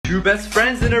Two best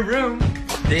friends in a room.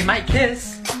 They might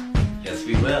kiss. Yes,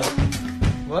 we will.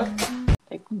 What?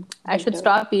 I should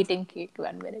stop eating cake.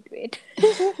 1 minute, wait.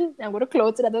 I'm going to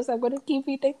close it, otherwise I'm going to keep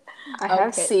eating. I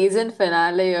have season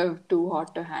finale of Too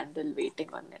Hot to Handle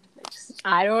waiting on Netflix.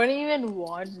 I don't even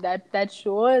want that. That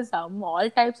show is all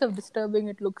types of disturbing,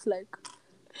 it looks like.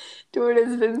 Dude,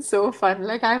 it's been so fun.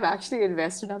 Like, I'm actually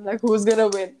invested. I'm like, who's gonna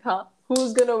win? Huh?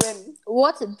 Who's gonna win?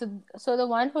 What's it? So the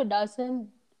one who doesn't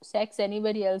sex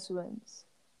anybody else wins?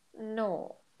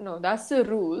 No, that's the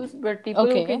rules. But people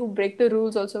who break the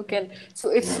rules also can.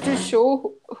 So it's to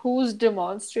show who's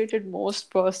demonstrated most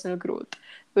personal growth,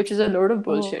 which is a load of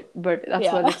bullshit. But that's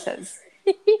what it says.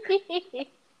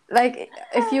 Like,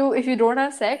 if you don't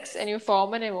have sex and you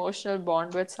form an emotional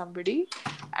bond with somebody,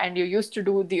 and you used to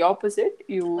do the opposite,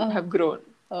 you have grown.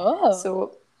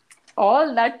 So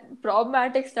all that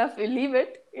problematic stuff, you leave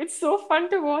it. It's so fun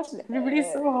to watch.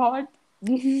 Everybody's so hot.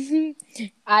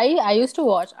 I used to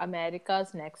watch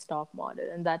America's Next Top Model,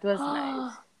 and that was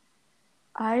nice.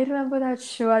 I remember that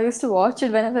show. I used to watch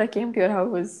it whenever I came to your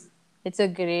house. It's a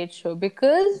great show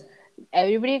because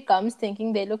everybody comes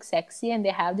thinking they look sexy and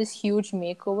they have this huge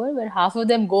makeover where half of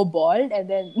them go bald and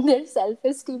then their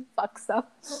self-esteem fucks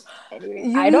up.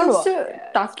 Anyway, I don't used to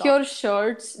tuck your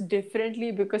shirts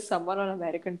differently because someone on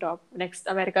America's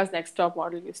Next Top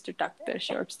Model used to tuck their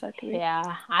shirts that way.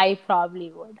 Yeah, I probably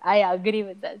would. I agree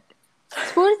with that.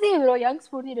 Spurti, bro, young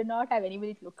Spurti did not have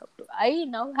anybody to look up to. I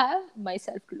now have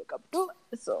myself to look up to,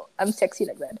 so I'm sexy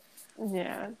like that.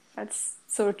 Yeah, that's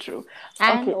so true.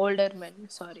 And older men.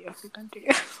 Sorry, if you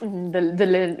continue.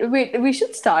 Wait, we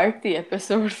should start the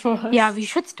episode first. Yeah, we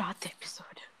should start the episode.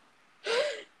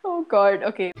 Oh God,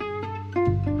 okay.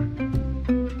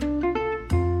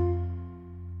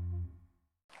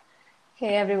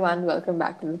 Hey everyone, welcome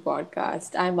back to the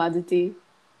podcast. I'm Aditi.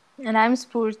 And I'm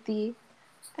Spurti.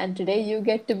 And today you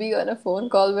get to be on a phone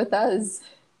call with us.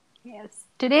 Yes.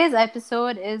 Today's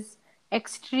episode is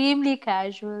extremely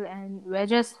casual and we're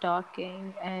just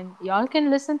talking and y'all can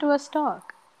listen to us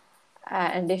talk.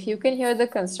 And if you can hear the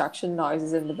construction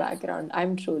noises in the background,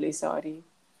 I'm truly sorry.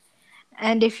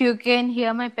 And if you can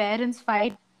hear my parents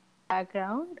fight in the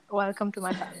background, welcome to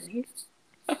my family.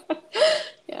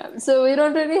 Yeah, so we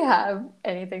don't really have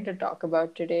anything to talk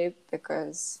about today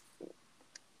because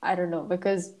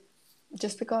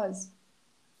just because.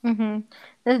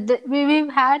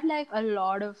 We've had like a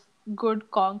lot of good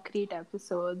concrete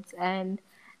episodes and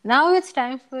now it's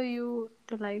time for you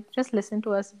to like just listen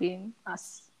to us being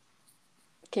us.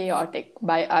 Chaotic.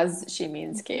 By us, she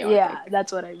means chaotic. Yeah,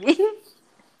 that's what I mean.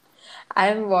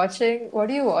 What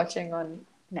are you watching on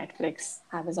Netflix,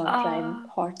 Amazon Prime,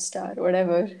 Hotstar,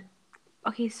 whatever?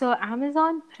 Okay, so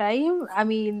Amazon Prime, I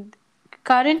mean,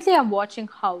 currently I'm watching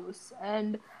House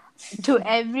and to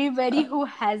everybody who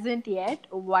hasn't yet,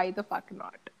 why the fuck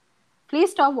not?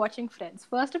 Please stop watching Friends.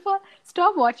 First of all,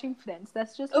 stop watching Friends.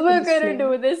 That's just like we're gonna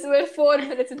do this. We're 4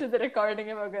 minutes into the recording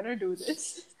and we're gonna do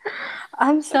this.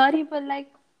 I'm sorry, but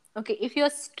like, okay, if you're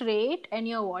straight and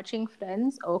you're watching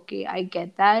Friends, okay, I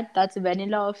get that. That's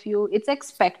vanilla of you. It's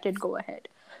expected. Go ahead.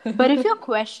 But if you're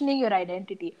questioning your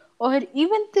identity or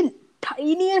even the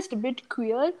tiniest bit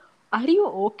queer, are you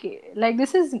okay? Like,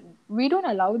 we don't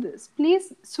allow this.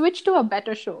 Please switch to a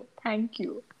better show. Thank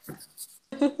you.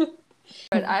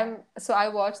 But I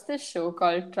watched this show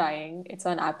called Trying. It's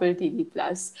on Apple TV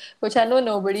Plus, which I know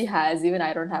nobody has. Even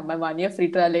I don't have. My one-year free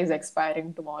trial is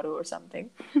expiring tomorrow or something.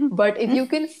 But if you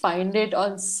can find it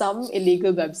on some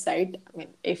illegal website, I mean,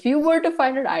 if you were to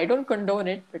find it, I don't condone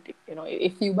it. But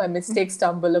if you by mistake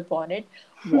stumble upon it,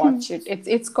 watch it.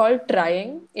 It's called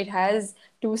Trying. It has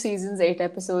 2 seasons, 8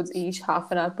 episodes each,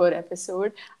 half an hour per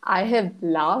episode. I have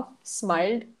laughed,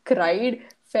 smiled, cried,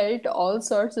 felt all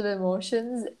sorts of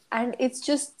emotions, and it's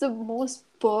just the most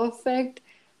perfect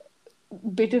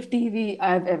bit of TV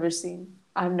I've ever seen.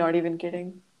 I'm not even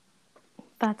kidding.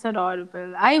 That's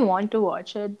adorable. I want to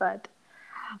watch it, but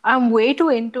I'm way too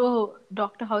into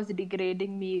Dr. House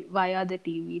degrading me via the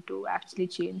TV to actually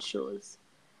change shows.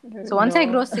 So once I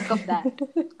grow sick of that,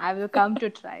 I will come to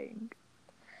Trying.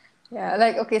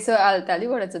 Yeah, okay, so I'll tell you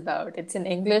what it's about. It's an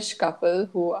English couple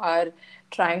who are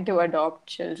trying to adopt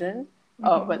children.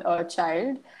 A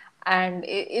child, and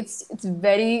it's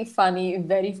very funny,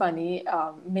 very funny.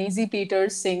 Maisie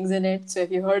Peters sings in it, so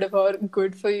if you heard of her,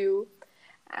 good for you.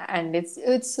 And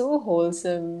it's so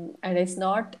wholesome, and it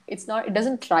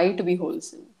doesn't try to be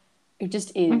wholesome. It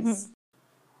just is.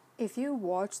 If you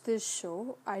watch this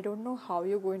show, I don't know how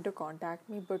you're going to contact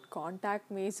me, but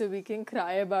contact me so we can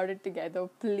cry about it together,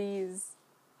 please.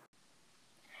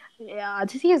 Yeah,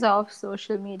 Aditi is off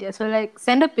social media, so like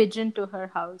send a pigeon to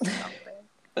her house or something.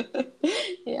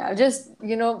 Yeah, just,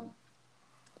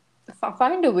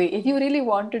 find a way. If you really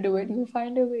want to do it, you'll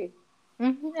find a way.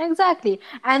 Exactly.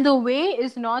 And the way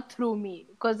is not through me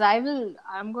because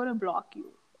I'm going to block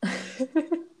you.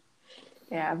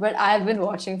 Yeah, but I've been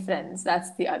watching Friends.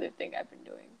 That's the other thing I've been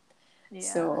doing. Yeah.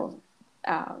 So,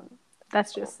 um,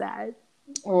 That's just sad.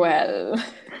 well,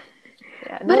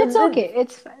 yeah, But no, it's okay.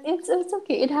 It's fine. it's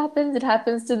okay. It happens. It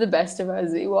happens to the best of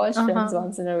us. We watch Friends Uh-huh.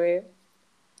 once in a way.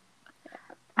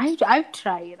 I've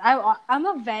tried. I'm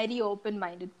a very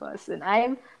open-minded person.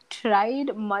 I've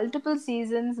tried multiple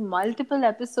seasons, multiple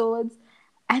episodes,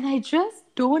 and I just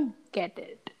don't get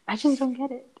it. I just don't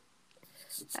get it.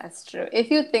 That's true.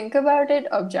 If you think about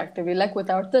it objectively, like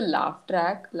without the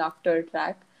laughter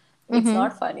track, it's Mm-hmm.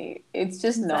 not funny. It's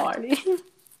just not. Exactly.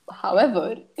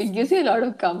 However, it gives me a lot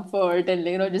of comfort and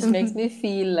just makes me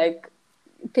feel like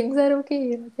things are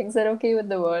okay. Things are okay with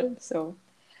the world. So,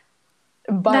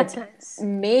 That's but nice.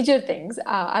 major things.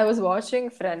 I was watching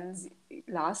Friends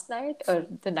last night or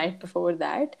the night before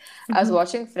that. I was Mm-hmm.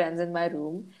 watching Friends in my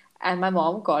room, and my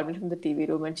mom called me from the TV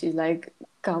room, and she's like,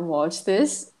 "Come watch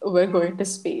this. We're going to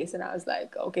space." And I was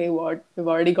like, "Okay, what? We've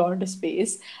already gone to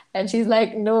space." And she's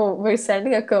like, "No, we're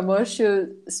sending a commercial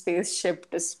spaceship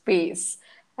to space."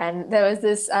 And there was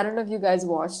this, I don't know if you guys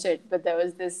watched it, but there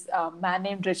was this man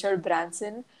named Richard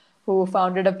Branson who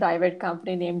founded a private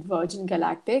company named Virgin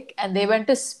Galactic, and they went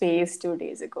to space 2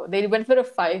 days ago. They went for a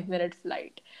 5 minute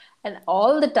flight. And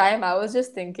all the time I was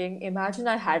just thinking, imagine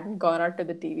I hadn't gone out to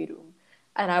the TV room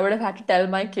and I would have had to tell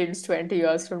my kids 20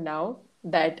 years from now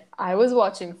that I was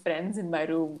watching Friends in my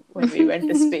room when we went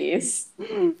to space.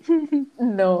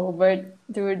 No, but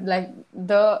dude, like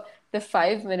the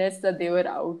 5 minutes that they were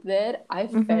out there, I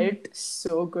Mm-hmm. felt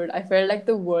so good. I felt like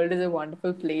the world is a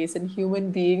wonderful place and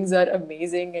human beings are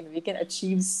amazing and we can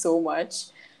achieve so much.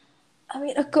 I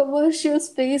mean, a commercial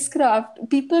spacecraft,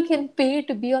 people can pay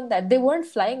to be on that. They weren't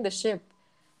flying the ship.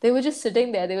 They were just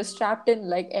sitting there. They were strapped in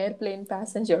like airplane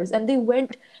passengers and they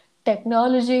went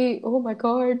technology. Oh my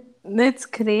God. It's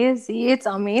crazy. It's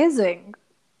amazing.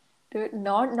 Dude,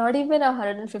 not even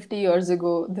 150 years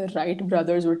ago, the Wright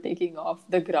brothers were taking off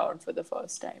the ground for the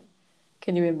first time.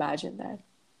 Can you imagine that?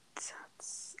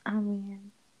 I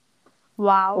mean,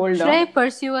 wow. Hold Should I on,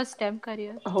 pursue a STEM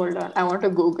career? hold on. I want to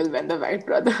Google when the Wright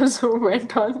brothers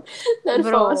went on their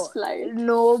Bro, first flight.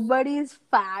 nobody's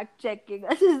fact checking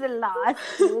us. This is the last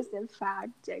place they'll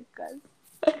fact check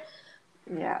us.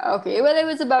 Yeah, okay. Well, it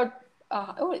was about,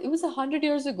 it was 100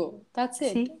 years ago. That's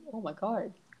it. See? Oh my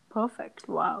God. Perfect.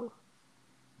 Wow.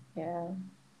 Yeah,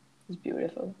 it's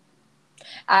beautiful.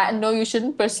 No, you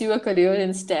shouldn't pursue a career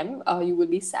in STEM. You will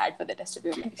be sad for the rest of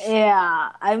your life. Yeah.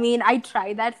 I mean, I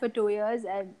tried that for 2 years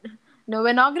and no,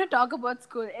 we're not going to talk about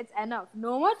school. It's enough.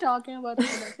 No more talking about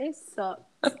school. That place sucks.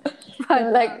 No,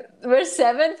 But like we're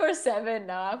 7 for 7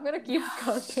 now. I'm gonna keep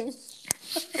counting.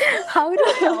 how do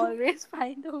I always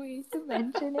find a way to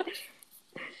mention it?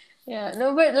 Yeah,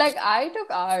 no, but like I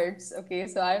took arts, okay,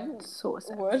 so I'm So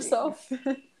worse sadly. off.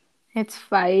 It's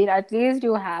fine. At least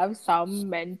you have some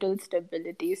mental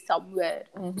stability somewhere.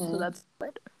 So that's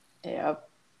good. Yeah,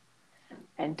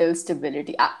 mental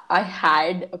stability. I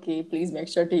had, okay, please make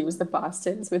sure to use the past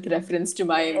tense with reference to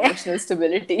my emotional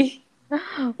stability.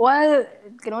 Well,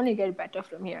 it can only get better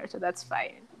from here, so that's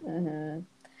fine.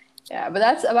 Yeah, but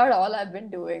that's about all I've been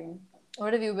doing.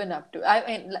 What have you been up to? I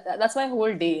mean, that's my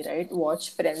whole day, right?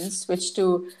 Watch Friends, switch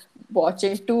to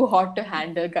watching Too Hot to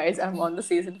Handle. Guys, I'm on the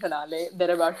season finale.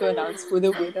 They're about to announce who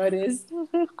the winner is.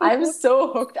 I'm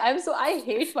so hooked. I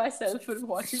hate myself for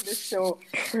watching this show.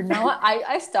 But now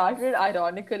I started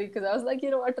ironically because I was like,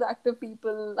 attractive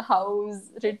people, house,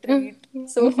 retreat,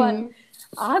 so fun.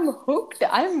 I'm hooked.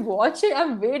 I'm watching.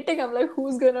 I'm waiting. I'm like,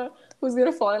 who's gonna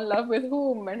fall in love with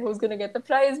whom, and who's gonna get the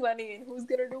prize money, and who's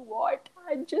gonna do what?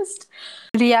 I just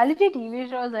Reality TV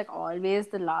shows like always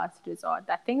the last resort.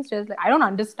 That thing's just like I don't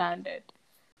understand it.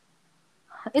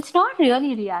 It's not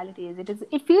really reality, is it?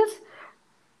 It feels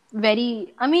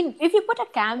very. I mean, if you put a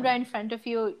camera in front of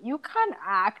you, you can't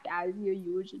act as you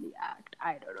usually act.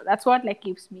 I don't know. That's what like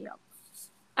keeps me up.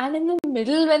 and in the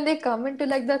middle when they come into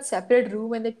like that separate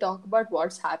room and they talk about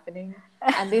what's happening,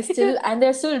 and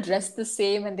they're still dressed the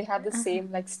same and they have the same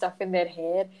like stuff in their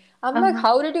hair. I'm like, Uh-huh.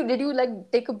 how did you like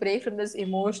take a break from this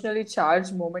emotionally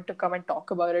charged moment to come and talk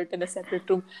about it in a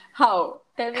separate room? How?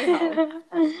 Tell me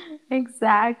how.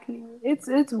 Exactly.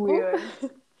 It's Who weird.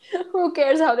 who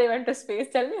cares how they went to space?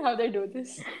 Tell me how they do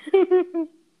this.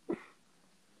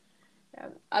 Yeah.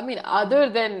 I mean, other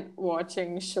than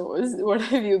watching shows, what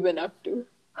have you been up to?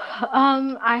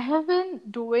 I have been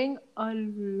doing a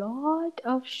lot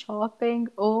of shopping.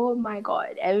 Oh my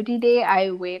god. Every day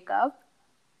I wake up.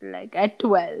 like at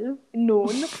 12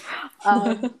 noon.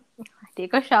 I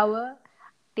take a shower,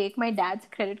 take my dad's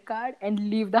credit card, and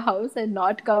leave the house and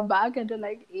not come back until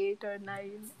like 8 or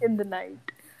 9 in the night.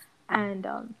 And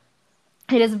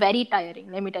it is very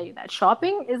tiring, let me tell you that.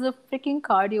 Shopping is a freaking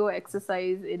cardio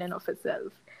exercise in and of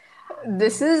itself.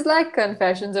 This is like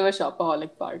Confessions of a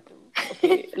Shopaholic Part 2.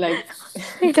 Okay, like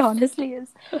It honestly is.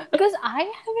 Because I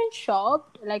haven't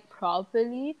shopped like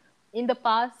properly in the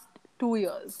past 2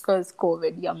 years because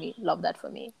COVID, yummy, love that for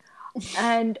me.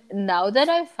 And now that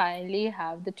I finally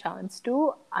have the chance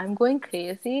to, I'm going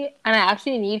crazy and I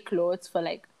actually need clothes for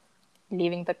like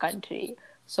leaving the country.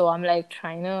 So I'm like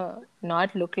trying to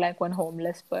not look like one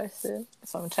homeless person.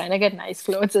 So I'm trying to get nice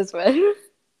clothes as well.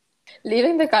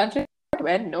 leaving the country.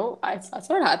 When? No, that's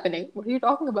not happening. What are you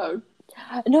talking about?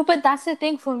 No, but that's the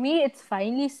thing. For me, it's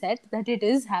finally set that it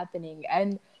is happening.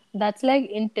 And that's like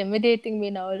intimidating me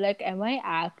now. Like, am I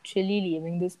actually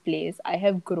leaving this place I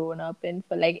have grown up in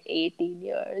for like 18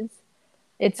 years?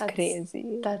 It's That's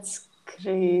crazy. that's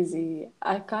crazy.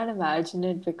 I can't imagine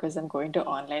it because I'm going to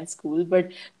online school,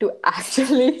 but to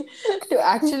actually to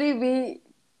actually be,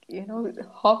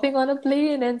 hopping on a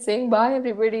plane and saying bye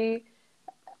everybody.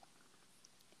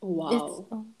 It's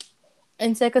Wow.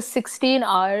 it's like a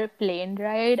 16-hour plane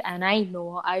ride, and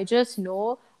I just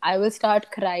know I will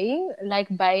start crying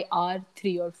like by hour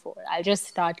 3 or 4. I'll just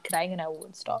start crying and I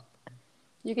won't stop.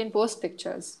 You can post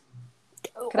pictures.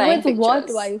 Crying With what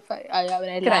pictures. Wi-Fi? When I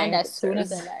land, Crying as soon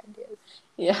as I pictures. land,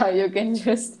 yes. Yeah, you can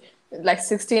just like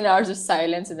 16 hours of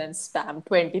silence and then spam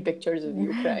 20 pictures of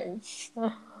you crying.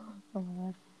 I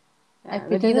Yeah, but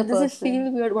pity the does it person.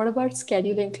 feel weird? What about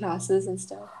scheduling classes and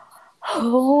stuff?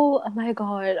 Oh my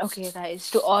god. Okay,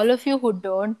 guys. To all of you who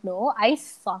don't know, I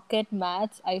suck at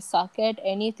maths. I suck at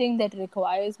anything that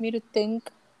requires me to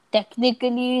think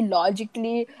technically,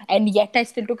 logically, and yet I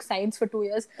still took science for 2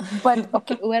 years. But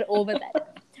okay, we're over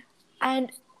that.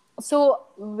 And so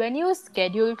when you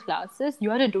schedule classes, you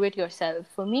have to do it yourself.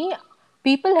 For me,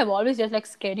 people have always just like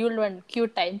scheduled one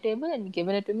cute timetable and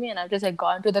given it to me, and I've just like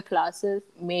gone to the classes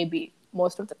maybe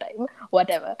most of the time,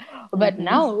 whatever. But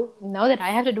now that I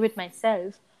have to do it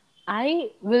myself,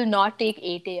 I will not take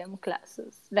 8 a.m.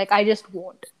 classes. Like I just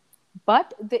won't.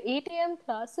 But the 8 a.m.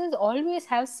 classes always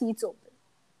have seats open.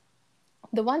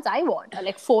 The ones I want are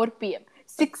like 4 p.m.,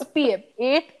 6 p.m.,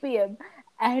 8 p.m.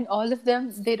 And all of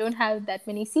them, they don't have that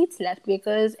many seats left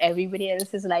because everybody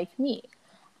else is like me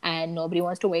and nobody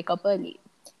wants to wake up early.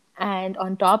 And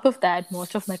on top of that,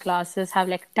 most of my classes have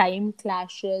like time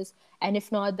clashes. And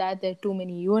if not that, there are too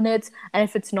many units. And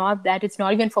if it's not that, it's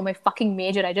not even for my fucking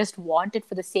major. I just want it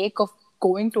for the sake of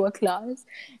going to a class.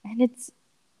 And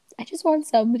I just want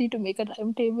somebody to make a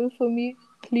timetable for me,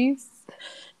 please.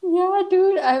 Yeah,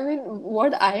 dude. I mean,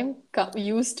 what I'm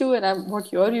used to and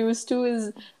what you're used to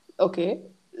is okay,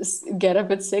 get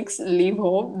up at 6, leave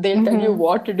home. They'll tell you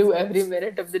what to do every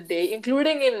minute of the day,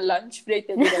 including in lunch break.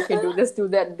 They'll be like, okay, do this, do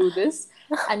that, do this.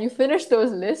 And you finish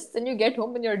those lists and you get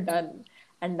home and you're done.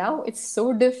 And now it's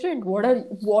so different.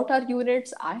 What are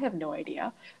units? I have no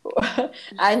idea.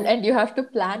 And you have to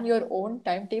plan your own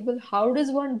timetable. How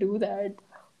does one do that?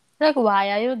 Like,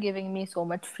 why are you giving me so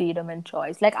much freedom and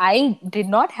choice? Like, I did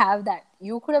not have that.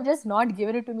 You could have just not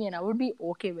given it to me and I would be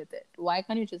okay with it. Why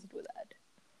can't you just do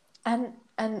that?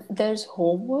 And there's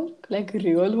homework, like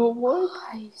real homework,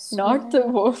 I not swear.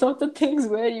 the not the things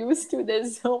we're used to.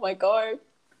 There's oh my god.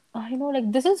 I know,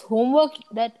 like, this is homework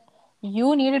that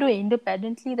you need to do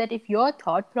independently. That if your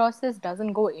thought process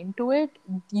doesn't go into it,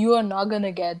 you are not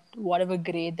gonna get whatever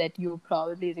grade that you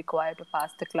probably require to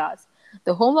pass the class.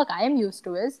 The homework I am used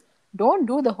to is don't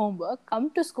do the homework, come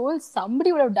to school,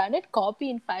 somebody would have done it, copy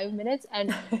in 5 minutes,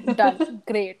 and done.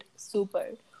 Great, super.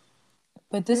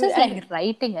 But this Dude, is and like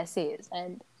writing essays,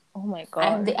 and oh my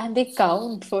and they god. and they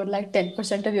count for like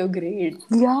 10% of your grade.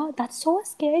 Yeah, that's so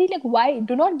scary. Like, why?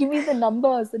 Do not give me the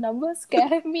numbers. The numbers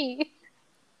scare me.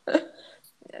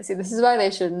 See, this is why they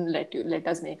shouldn't let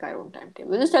us make our own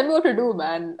timetable. Just tell me what to do,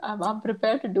 man. I'm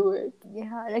prepared to do it.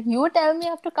 Yeah, like you tell me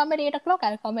I have to come at 8 o'clock,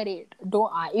 I'll come at 8.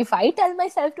 Don't I? If I tell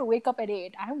myself to wake up at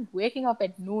 8, I'm waking up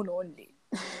at noon only.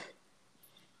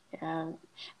 Yeah.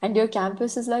 And your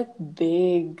campus is like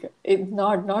big. It's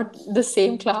not the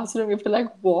same classroom. You have to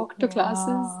like walk to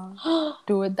classes. Yeah,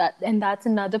 do it that, and that's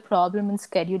another problem in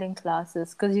scheduling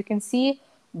classes because you can see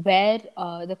where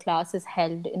the class is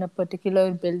held in a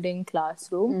particular building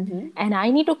classroom, and I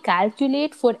need to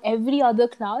calculate for every other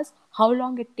class how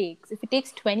long it takes. If it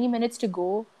takes 20 minutes to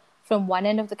go from one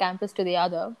end of the campus to the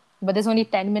other, but there's only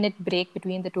 10-minute break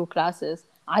between the two classes,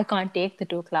 I can't take the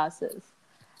two classes.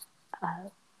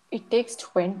 It takes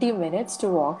 20 minutes to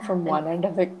walk from And one end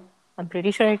of it. I'm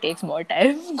pretty sure it takes more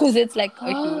time because it's like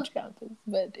a huge campus.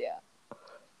 But yeah.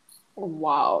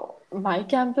 Wow. My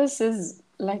campus is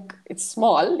like, it's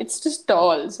small, it's just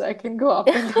tall, so I can go up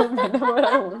and down whenever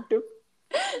I want to.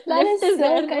 That Lift is is so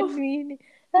there, no? convenient.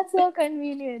 That's so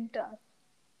convenient.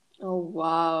 Oh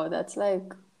wow, that's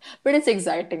like, but it's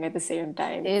exciting at the same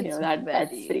time, It's that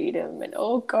very. freedom and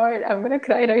oh God, I'm gonna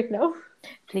cry right now.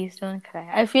 Please don't cry.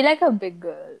 I feel like a big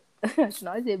girl. I should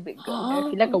not say big girl. I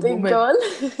feel like a Big woman. girl.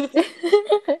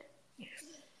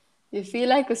 You feel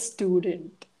like a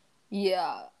student.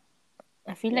 Yeah.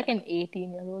 I feel Yeah. like an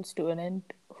 18-year-old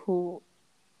student who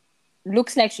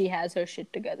looks like she has her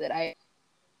shit together.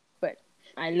 But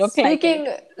I look like Speaking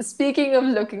it. speaking of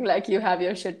looking like you have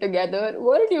your shit together,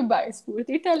 what did you buy,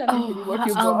 Spurti? Tell everybody what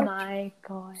you Oh bought. my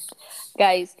god.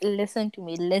 Guys, listen to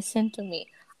me. Listen to me.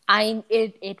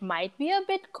 It might be a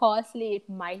bit costly, it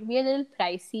might be a little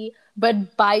pricey,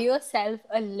 but buy yourself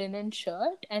a linen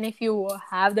shirt, and if you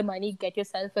have the money, get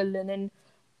yourself a linen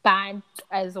pant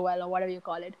as well, or whatever you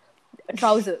call it.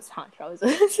 Trousers, huh?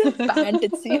 Trousers. Pant,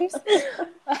 it seems.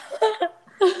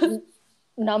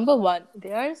 Number one,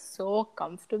 they are so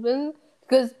comfortable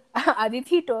because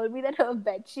Aditi told me that her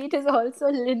bed sheet is also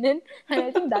linen, and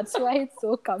I think that's why it's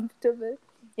so comfortable.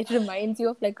 It reminds you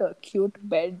of like a cute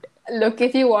bed. Look,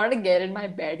 if you want to get in my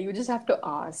bed, you just have to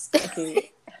ask,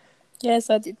 okay? Yes,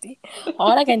 Aditi.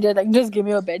 Or I can just give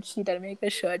me a bed sheet and make a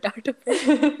shirt out of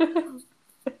it.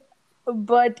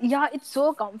 But yeah, it's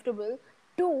so comfortable.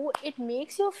 Two, it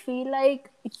makes you feel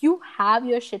like you have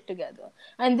your shit together.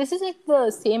 And this is like the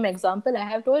same example I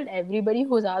have told everybody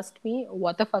who's asked me,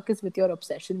 what the fuck is with your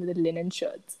obsession with the linen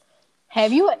shirts?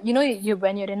 Have you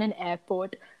when you're in an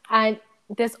airport and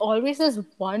there's always this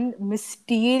one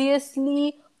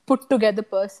mysteriously put together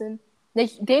person.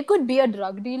 Like they could be a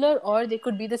drug dealer or they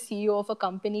could be the CEO of a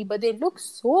company, but they look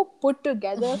so put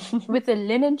together with a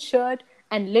linen shirt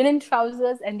and linen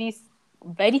trousers and these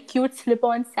very cute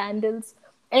slip-on sandals.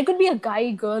 And it could be a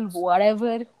guy, girl,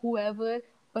 whatever, whoever,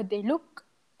 but they look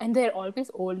and they're always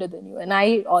older than you. And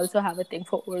I also have a thing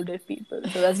for older people.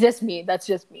 So that's just me. That's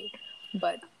just me.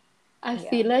 But I yeah.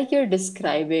 feel like you're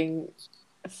describing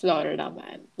Florida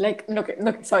man. Like, okay,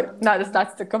 okay, sorry. No,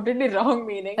 that's the completely wrong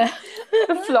meaning.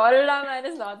 Florida man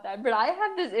is not that. But I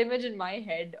have this image in my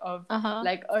head of Uh-huh.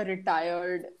 like a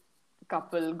retired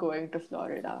couple going to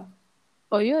Florida.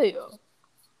 Oh, yo.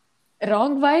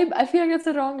 Wrong vibe? I feel like it's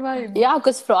a wrong vibe. Yeah,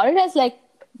 because Florida is like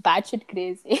batshit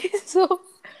crazy. So,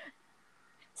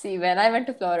 See, when I went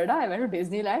to Florida, I went to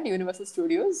Disneyland, Universal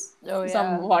Studios, oh, some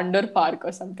yeah. wonder park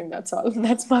or something. That's all.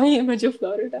 That's my image of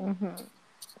Florida.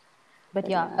 But But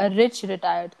yeah, yeah. a rich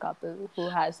retired couple who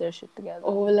has their shit together.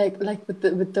 Oh, like with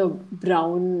the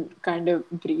brown kind of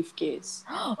briefcase.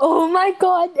 Oh my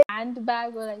god, the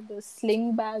handbag or like the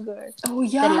sling bag or Oh the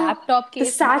yeah, laptop the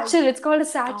case bag. satchel. It's called a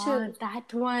Ah, satchel.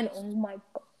 that one. Oh my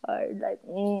god. Like,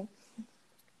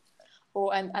 Oh,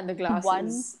 and the one.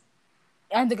 glasses.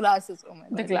 And the glasses. Oh my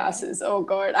The god, yeah. glasses. Oh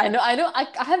God, I know. I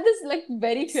have this like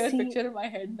very clear See, picture in my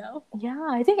head now. yeah,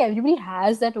 I think everybody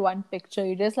has that one picture.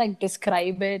 You just like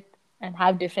describe it and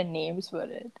have different names for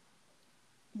it.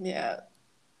 Yeah,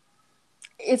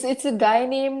 it's a guy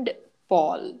named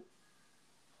Paul.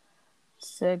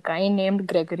 It's a guy named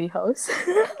Gregory House.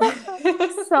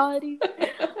 Sorry.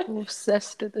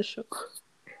 Obsessed with the show.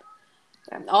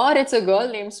 Or it's a girl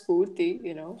named Spurti,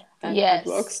 that Yes.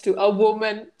 works too. A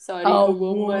woman, sorry, A a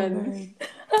woman. woman.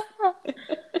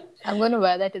 I'm gonna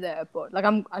wear that to the airport. Like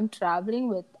I'm traveling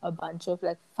with a bunch of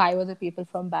like 5 other people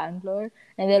from Bangalore,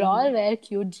 and they'll all wear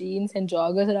cute jeans and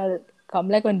joggers, and I'll come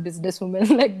like one businesswoman.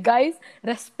 Like, guys,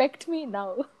 respect me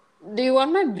now. Do you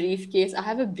want my briefcase? I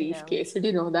have a Yeah. briefcase. Did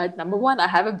you know that? Number one, I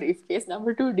have a briefcase.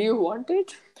 Number two, do you want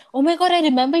it? Oh my god, I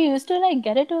remember you used to like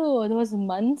get it to those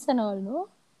months and all, no?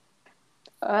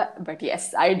 But yes,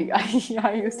 I do.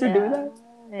 I used to do Yeah. that.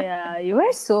 Yeah, you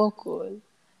were so cool.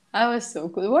 I was so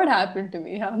cool. What happened to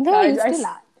me? Huh? No, you still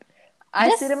are. I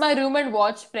sit in Just my room and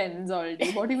watch Friends all day.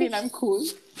 What do you mean I'm cool?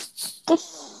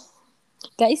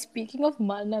 guys, speaking of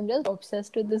man, I'm just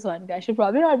obsessed with this one guy. I should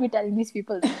probably not be telling these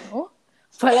people this, no?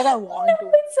 But like I want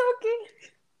to. It's okay.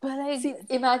 But like See,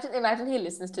 imagine he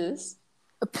listens to this.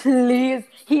 please,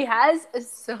 he has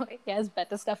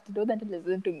better stuff to do than to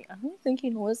listen to me. I don't think he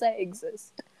knows I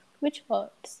exist, which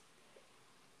hurts.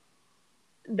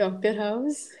 Dr.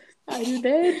 House, are you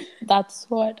there? That's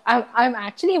what I'm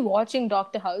actually watching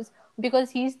Doctor House because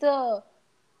he's the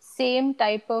same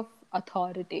type of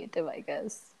authoritative, I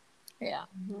guess. Yeah.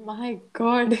 My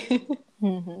God.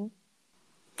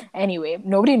 Anyway,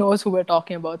 nobody knows who we're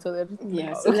talking about, so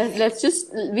Yeah, so let's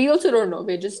just, we also don't know.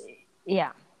 We're just,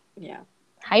 yeah. yeah.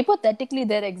 Hypothetically,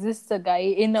 there exists a guy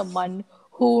in a man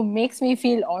who makes me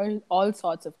feel all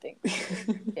sorts of things.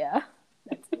 Yeah,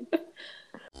 that's it.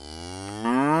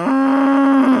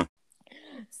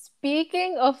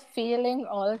 Speaking of feeling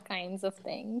all kinds of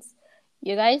things,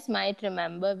 you guys might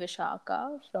remember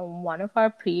Vishaka from one of our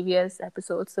previous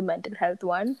episodes, the mental health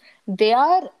one. They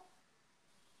are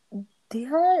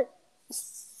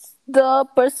the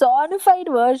personified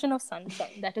version of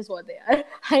sunshine. That is what they are.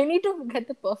 I need to get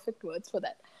the perfect words for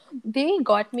that. They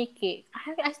got me cake.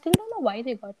 I still don't know why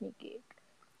they got me cake.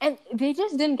 And they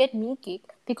just didn't get me cake.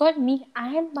 They got me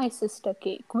and my sister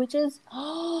cake, which is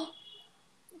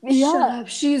Shut yeah, up.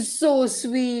 She's so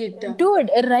sweet.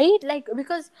 dude, right? Like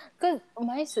because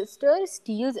my sister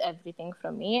steals everything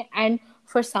from me, and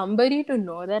for somebody to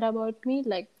know that about me,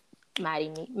 like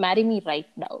marry me right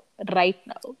now.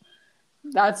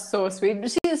 That's so sweet.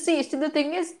 See, the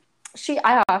thing is,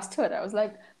 I asked her, I was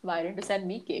like, why didn't you send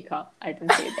me cake, huh? I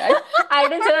didn't say that. I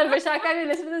didn't say that, Vishaka, if you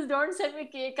listen to this, don't send me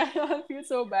cake. I feel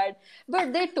so bad.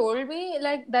 But they told me,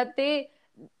 like, that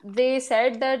they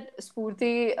said that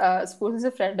Spurti is a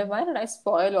friend of mine and I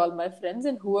spoil all my friends,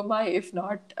 and who am I if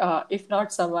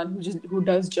not someone who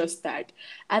does just that.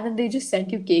 And then they just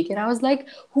sent you cake and I was like,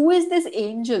 who is this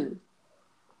angel?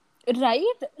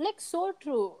 Right? Like so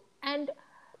true. And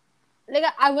like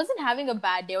I wasn't having a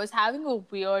bad day. I was having a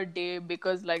weird day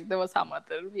because like there was some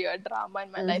other weird drama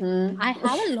in my life. I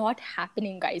have a lot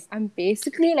happening, guys. I'm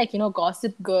basically like,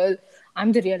 Gossip Girl.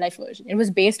 I'm the real life version. It was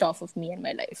based off of me and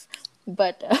my life.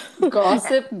 But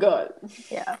Gossip girl.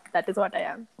 yeah, that is what I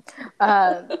am.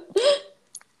 Uh,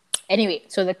 anyway,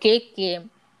 so the cake came.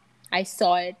 I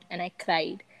saw it and I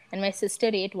cried. And my sister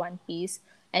ate one piece.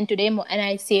 And and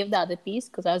I saved the other piece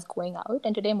because I was going out.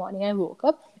 And today morning I woke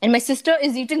up and my sister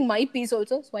is eating my piece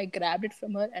also. So I grabbed it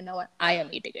from her and now I am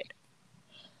eating it.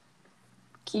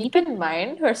 Keep in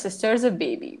mind, her sister's a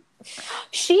baby.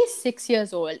 She's 6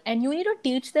 years old and you need to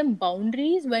teach them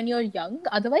boundaries when you're young.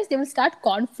 Otherwise, they will start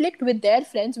conflict with their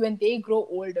friends when they grow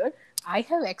older. I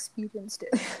have experienced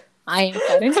it. I am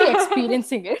currently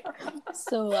experiencing it.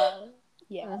 So,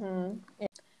 yeah.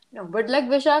 No, but like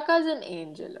Vishaka's an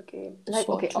angel, okay? Like,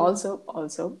 So okay, true.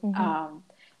 also,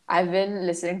 I've been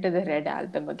listening to the Red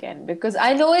album again because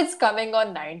I know it's coming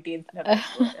on 19th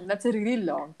November and that's a really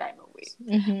long time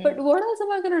away. But what else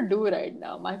am I gonna do right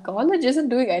now? My college isn't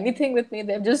doing anything with me.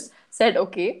 They've just said,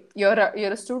 okay, you're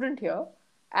a student here,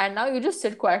 and now you just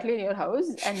sit quietly in your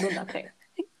house and do nothing.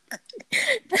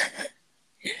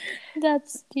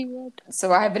 That's cute.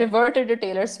 So I've reverted to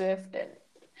Taylor Swift, and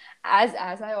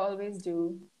as I always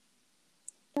do,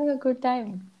 having a good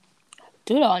time.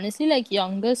 Dude, honestly, like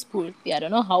younger Spurti. I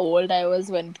don't know how old I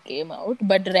was when it came out,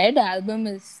 but Red album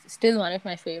is still one of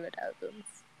my favorite albums.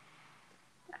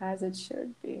 As it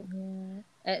should be.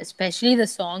 Especially the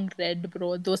song Red,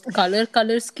 bro. Those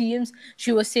color schemes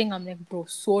she was saying, I'm like, bro,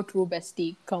 so true,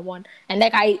 bestie. Come on. And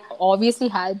like, I obviously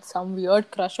had some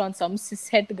weird crush on some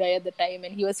cishet guy at the time,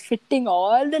 and he was fitting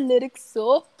all the lyrics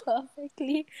so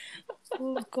perfectly.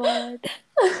 Oh, God.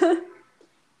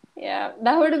 Yeah,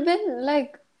 that would have been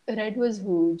like Red was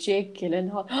who? Jake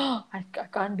Gyllenhaal. I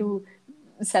can't do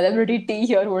celebrity tea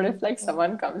here. What if like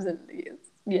someone comes and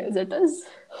yells at us?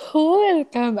 Who will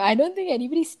come? I don't think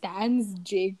anybody stands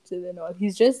Jake Gyllenhaal.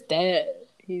 He's just there.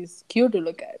 He's cute to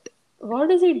look at. What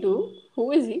does he do?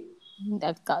 Who is he?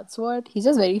 That's what. He's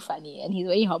just very funny and he's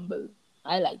very humble.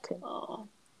 I like him. Oh,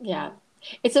 yeah.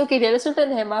 It's okay. Taylor Swift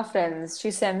and him are friends.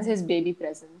 She sends his baby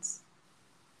presents.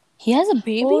 He has a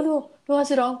baby? Oh no, that's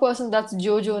the wrong person. That's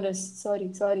Joe Jonas.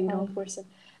 Sorry, wrong person.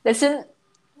 Listen,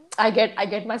 I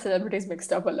get my celebrities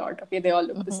mixed up a lot. Okay, they all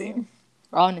look the same.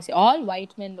 Honestly, all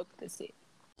white men look the same.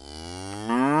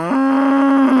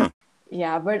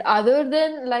 Yeah, but other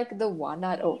than like the 1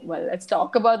 hour, oh well, let's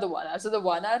talk about the 1 hour. So the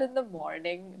 1 hour in the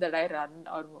morning that I run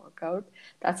or work out,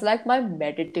 that's like my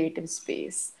meditative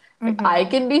space. Like I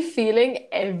can be feeling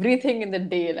everything in the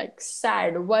day, like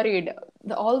sad, worried,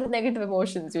 all the negative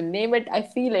emotions, you name it, I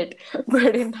feel it.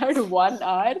 But in that 1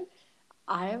 hour,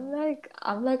 I'm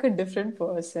like a different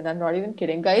person. I'm not even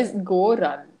kidding. Guys, go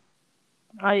run.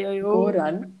 Go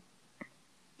run.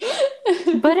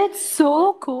 But it's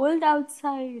so cold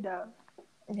outside.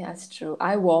 Yeah, it's true.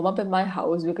 I warm up in my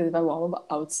house because if I warm up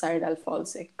outside, I'll fall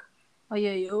sick.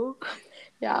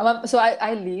 Yeah, so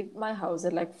I leave my house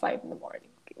at like 5 in the morning,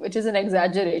 which is an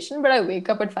exaggeration, but I wake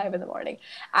up at 5 in the morning.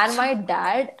 And my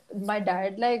dad,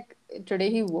 like today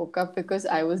he woke up because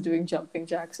I was doing jumping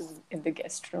jacks in the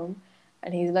guest room.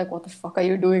 And he's like, what the fuck are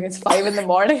you doing? It's 5 in the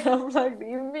morning. I'm like,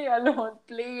 leave me alone,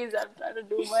 please. I'm trying to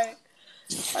do my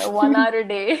 1 hour a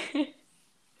day.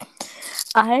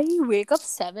 I wake up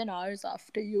 7 hours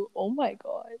after you. Oh my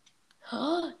God.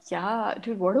 Yeah,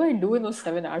 dude, what do I do in those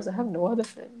 7 hours? I have no other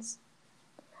friends.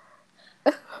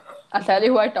 I'll tell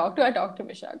you who I talk to. I talk to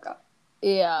Vishaka.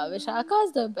 Yeah, Vishaka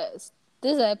is the best.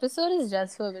 This episode is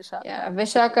just for Yeah, Vishaka.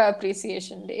 Vishaka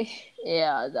Appreciation Day.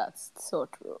 Yeah, that's so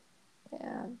true.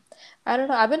 Yeah. I don't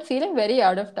know. I've been feeling very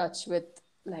out of touch with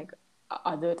like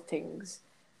other things.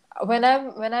 When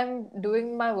I'm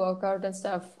doing my workout and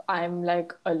stuff, I'm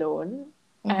like alone.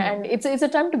 And it's a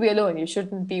time to be alone. You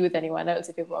shouldn't be with anyone else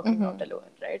if you're working out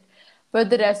alone, right? But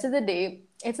the rest of the day,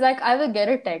 it's like I will get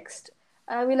a text.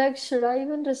 I'll be like, should I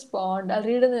even respond? I'll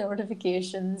read in the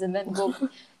notifications and then go,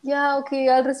 yeah, okay,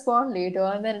 I'll respond later.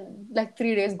 And then like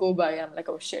 3 days go by, and I'm like,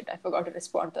 oh shit, I forgot to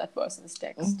respond to that person's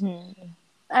text.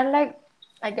 And like,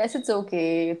 I guess it's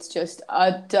okay. It's just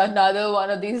another one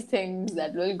of these things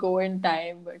that will go in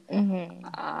time. But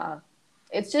uh,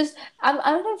 it's just I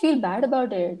don't feel bad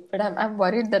about it. But I'm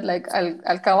worried that like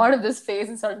I'll come out of this phase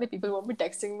and suddenly people won't be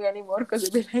texting me anymore because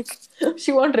they'll be like,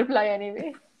 she won't reply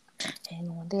anyway. I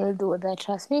know they'll do that.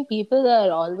 Trust me, people are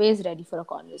always ready for a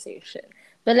conversation.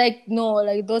 But like no,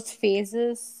 like those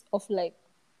phases of like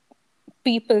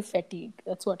people fatigue.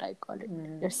 That's what I call it.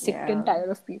 You're sick and Yeah. tired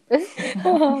of people.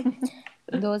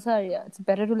 Those are yeah. It's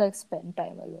better to like spend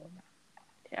time alone.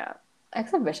 Yeah.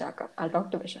 Except Vishaka. I'll talk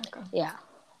to Vishaka. Yeah,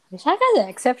 Vishaka is an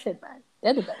exception, man.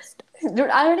 They're the best. Dude,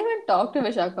 I don't even talk to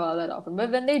Vishaka all that often. But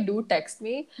when they do text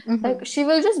me, like she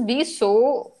will just be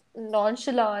so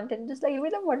nonchalant and just like give me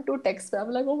like one, two texts. I'm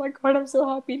like, oh my god, I'm so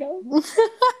happy now.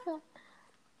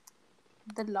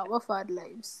 The love of our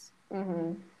lives.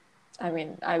 I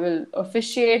mean, I will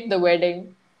officiate the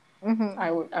wedding.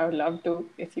 I would love to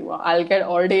if you want. I'll get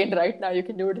ordained right now. You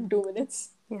can do it in 2 minutes.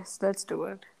 Yes, let's do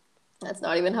it. That's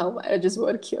not even how marriages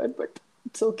work here, but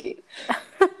it's okay.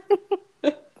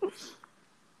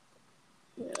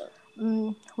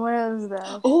 What else is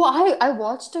there? Oh, I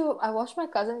watched my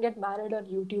cousin get married on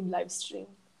YouTube live stream.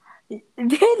 They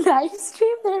live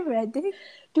stream their wedding.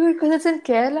 Dude, because it's in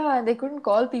Kerala and they couldn't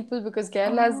call people because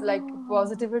Kerala's like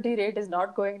positivity rate is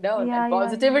not going down Yeah, and yeah, yeah.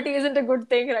 positivity isn't a good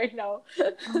thing right now.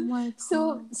 Oh my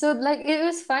so god. so like it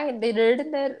was fine. They did it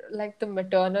in their like the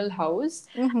maternal house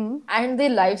Mm-hmm. and they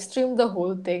live streamed the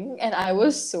whole thing and I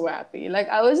was so happy. Like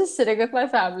I was just sitting with my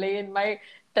family in my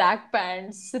track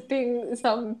pants, sipping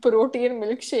some protein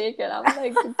milkshake and I'm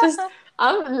like just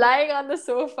I'm lying on the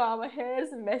sofa, my hair is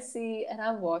messy and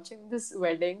I'm watching this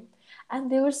wedding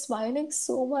and they were smiling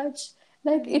so much.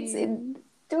 Like dude,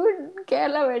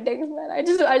 Kerala weddings, man. I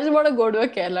just want to go to a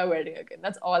Kerala wedding again.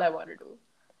 That's all I want to do.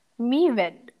 Me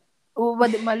went. Oh,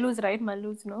 but the Mallu's right?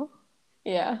 Mallu's, no?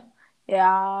 Yeah.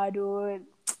 Yeah, dude.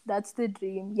 That's the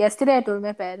dream. Yesterday I told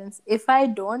my parents, if I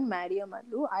don't marry a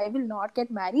Mallu, I will not get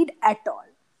married at all.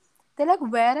 They're like,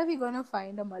 where are we going to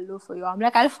find a Mallu for you? I'm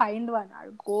like, I'll find one.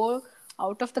 I'll go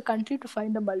out of the country to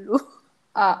find a Mallu.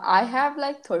 I have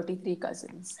like 33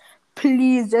 cousins.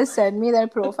 Please just send me their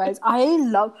profiles. I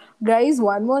love guys.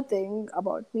 One more thing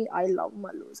about me, I love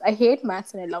Mallus. I hate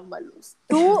maths and I love Mallus.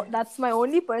 Two, that's my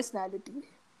only personality.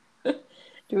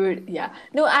 Dude, yeah.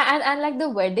 No, and like the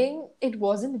wedding, it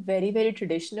wasn't very, very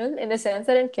traditional in the sense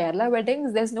that in Kerala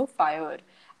weddings, there's no fire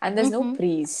and there's no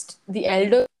priest. The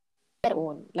elders their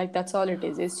own. Like that's all it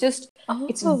is. It's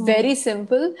Oh, very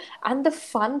simple. And the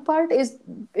fun part is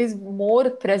more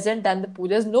present than the puja.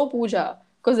 There's no puja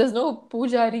because there's no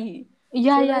pujari.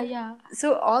 yeah, So yeah, like yeah.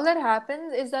 so all that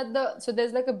happens is that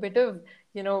there's like a bit of,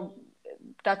 you know,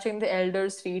 touching the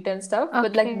elders' feet and stuff,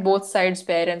 with like Okay, both sides,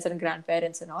 parents and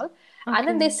grandparents and all. And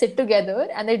then they okay. sit together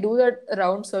and they do that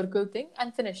round circle thing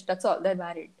and finish. That's all. They're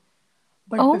married.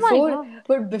 But Oh my before god.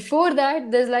 but before that,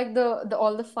 there's like the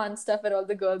all the fun stuff where all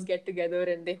the girls get together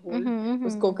and they hold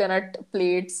those coconut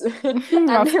plates and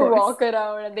Of they course. walk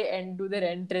around and do their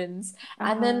entrance.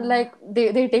 And then Uh-huh. like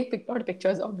they take not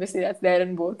pictures, obviously that's there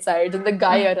on both sides. And the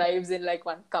guy arrives in like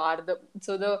one car.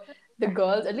 The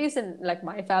girls, at least in like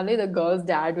my family, the girl's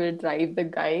dad will drive the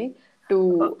guy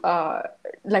to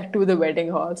like to the wedding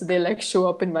hall. So they like show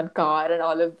up in one car and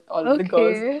all of the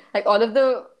girls, Okay. like all of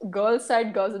the girls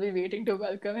side girls will be waiting to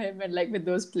welcome him and like with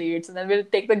those plates, and then we'll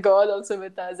take the girl also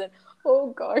with us. And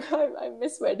oh god, I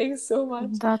miss weddings so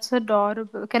much. That's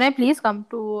adorable. Can I please come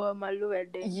to Mallu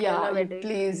wedding, Yeah, Kerala you wedding?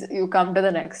 please you come to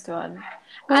the next one.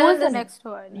 Who And then is the there's next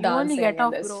one? You only dancing get and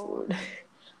off, there's bro. food.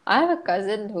 I have a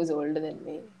cousin who's older than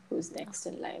me, who's next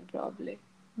in line probably.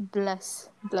 Bless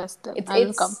them. It's I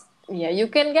will come. it's yeah, you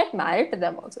can get married to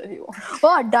them also if you want.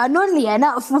 Oh, done only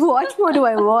enough. What more do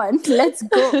I want? Let's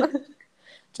go.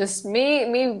 Just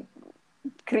me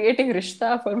creating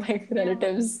rishta for my Yeah,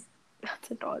 relatives.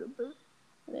 that's adorable.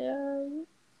 Yeah.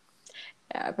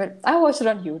 Yeah, but I watched it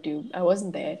on YouTube. I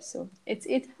wasn't there, so it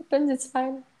happens. It's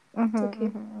fine. It's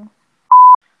okay.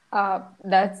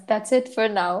 That's it for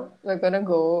now. We're gonna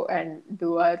go and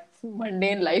do our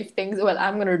mundane life things. Well,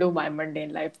 I'm gonna do my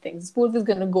mundane life things. Spoof is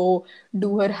gonna go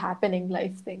do her happening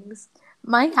life things.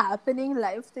 My happening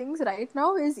life things right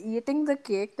now is eating the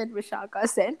cake that Vishaka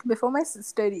sent before my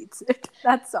sister eats it.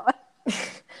 That's all.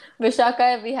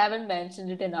 Vishaka, we haven't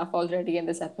mentioned it enough already in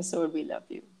this episode. We love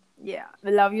you. Yeah, we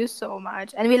love you so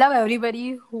much. And we love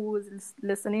everybody who's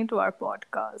listening to our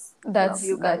podcast. Love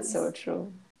you That's so guys.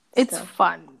 true. It's Stuff.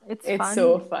 fun. It's It's fun.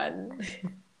 so fun.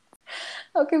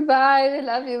 Okay, bye. We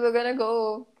love you. We're gonna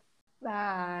go.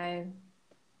 Bye.